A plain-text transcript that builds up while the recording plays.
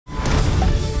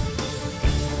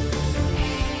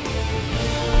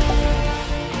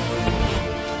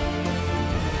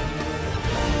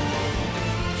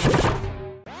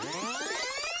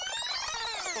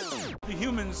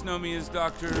know me as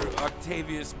Dr.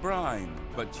 Octavius Brine,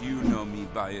 but you know me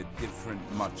by a different,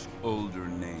 much older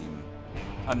name.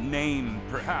 A name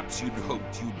perhaps you'd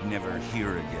hoped you'd never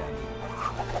hear again.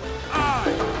 I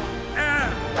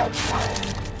am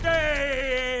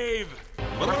Dave!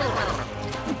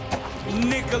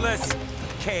 Nicholas,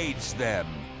 cage them.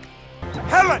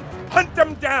 Helen, hunt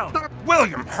them down!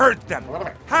 William, hurt them!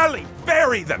 Hallie,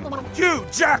 bury them! Hugh,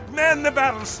 Jack, man the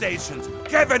battle stations!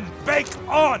 Kevin, bake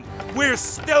on! We're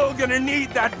still gonna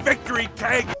need that victory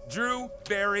keg! Drew,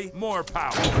 Barry, more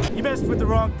power. You messed with the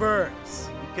wrong birds,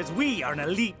 because we are an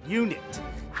elite unit.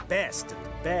 Best of the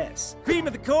best. Cream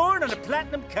of the corn on a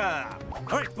platinum cob.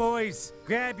 All right, boys,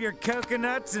 grab your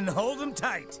coconuts and hold them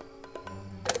tight.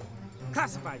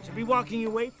 Classified should be walking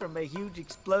away from a huge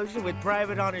explosion with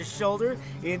Private on his shoulder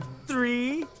in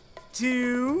 3,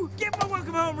 2... Give him a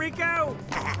welcome home, Rico!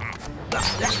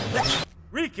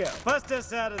 Rico, bust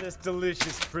us out of this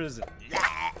delicious prison.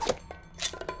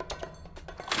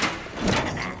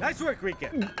 Nice work, Rico.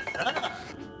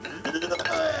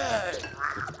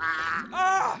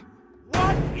 Ah!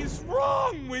 What is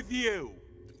wrong with you?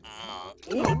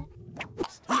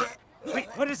 Wait,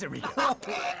 what is it, Rico?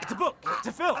 It's a book, it's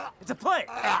a film, it's a play.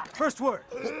 First word,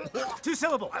 2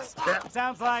 syllables.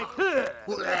 Sounds like...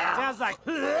 Sounds like...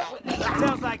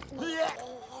 Sounds like...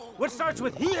 What starts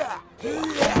with...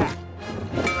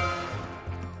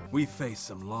 We faced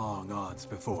some long odds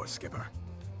before, Skipper.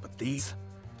 But these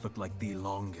look like the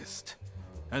longest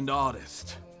and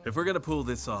oddest. If we're gonna pull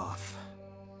this off,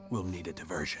 we'll need a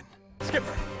diversion.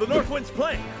 Skipper, the North Wind's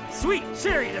playing. Sweet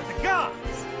chariot of the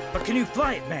gods. But can you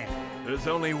fly it, man? There's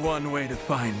only one way to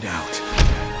find out.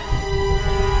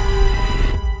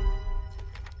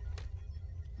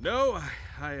 No,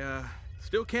 I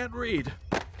still can't read.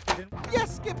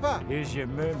 Yes, Skipper! Here's your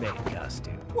mermaid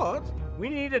costume. What? We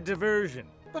need a diversion.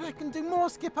 But I can do more,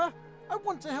 Skipper. I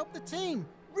want to help the team.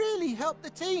 Really help the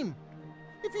team.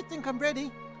 If you think I'm ready,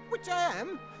 which I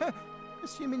am,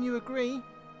 assuming you agree,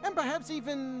 and perhaps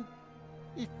even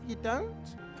if you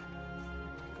don't.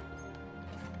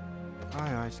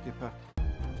 Aye, aye, Skipper.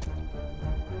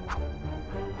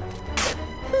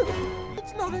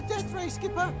 It's not a death ray,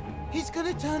 Skipper. He's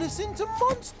gonna turn us into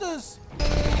monsters.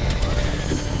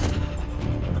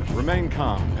 Remain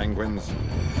calm, penguins.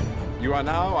 You are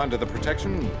now under the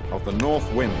protection of the North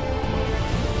Wind.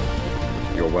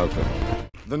 You're welcome.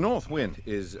 The North Wind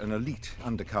is an elite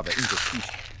undercover interspecies.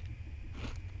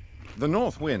 The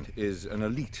North Wind is an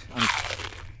elite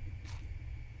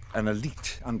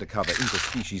undercover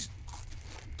interspecies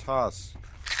task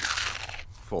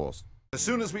force. As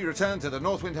soon as we return to the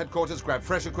Northwind headquarters, grab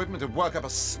fresh equipment and work up a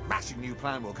smashing new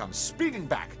plan, we'll come speeding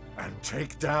back and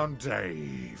take down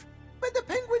Dave. But the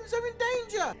penguins are in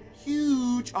danger.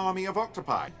 Huge army of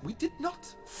octopi. We did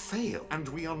not fail, and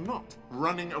we are not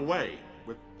running away.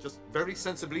 We're just very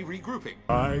sensibly regrouping.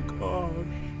 My gosh.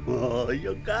 Oh,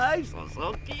 you guys are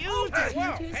so cute.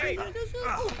 Hey.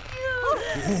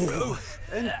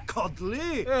 And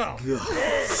cuddly.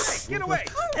 Get away.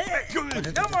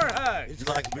 No more hugs. It's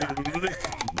like being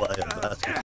licked by a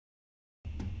basket.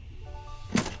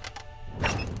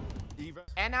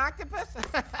 An octopus?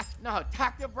 No,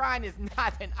 Dr. Brine is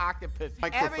not an octopus.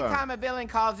 Microphone. Every time a villain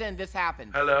calls in, this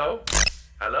happens. Hello?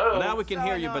 Hello? Well, now we can So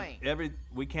hear you, annoying. but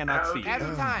we cannot see you.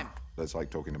 Every time. That's like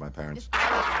talking to my parents.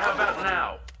 How about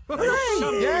now?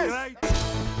 Yes!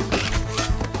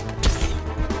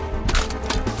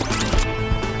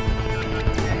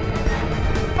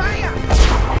 Fire!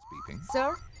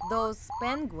 Sir, those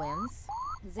penguins,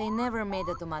 they never made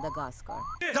it to Madagascar.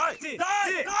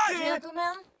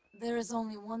 Gentlemen, there is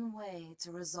only one way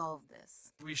to resolve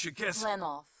this. We should kiss. Plan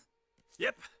off.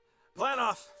 Yep. Plan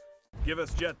off. Give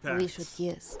us jetpacks. We should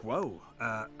kiss. Whoa.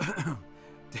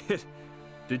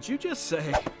 Did you just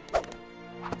say?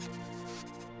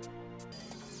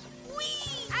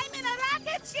 Whee! I'm in a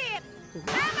rocket ship!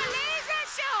 I'm a laser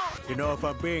show! You know, if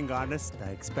I'm being honest, I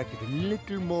expected a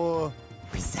little more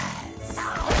pizzazz.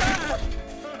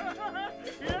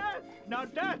 Yeah, now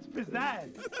that's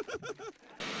pizzazz.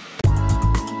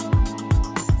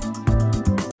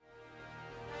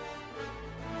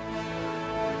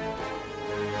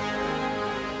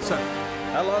 So,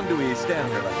 how long do we stand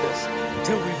here like this?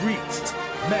 Until we reached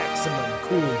maximum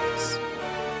coolness.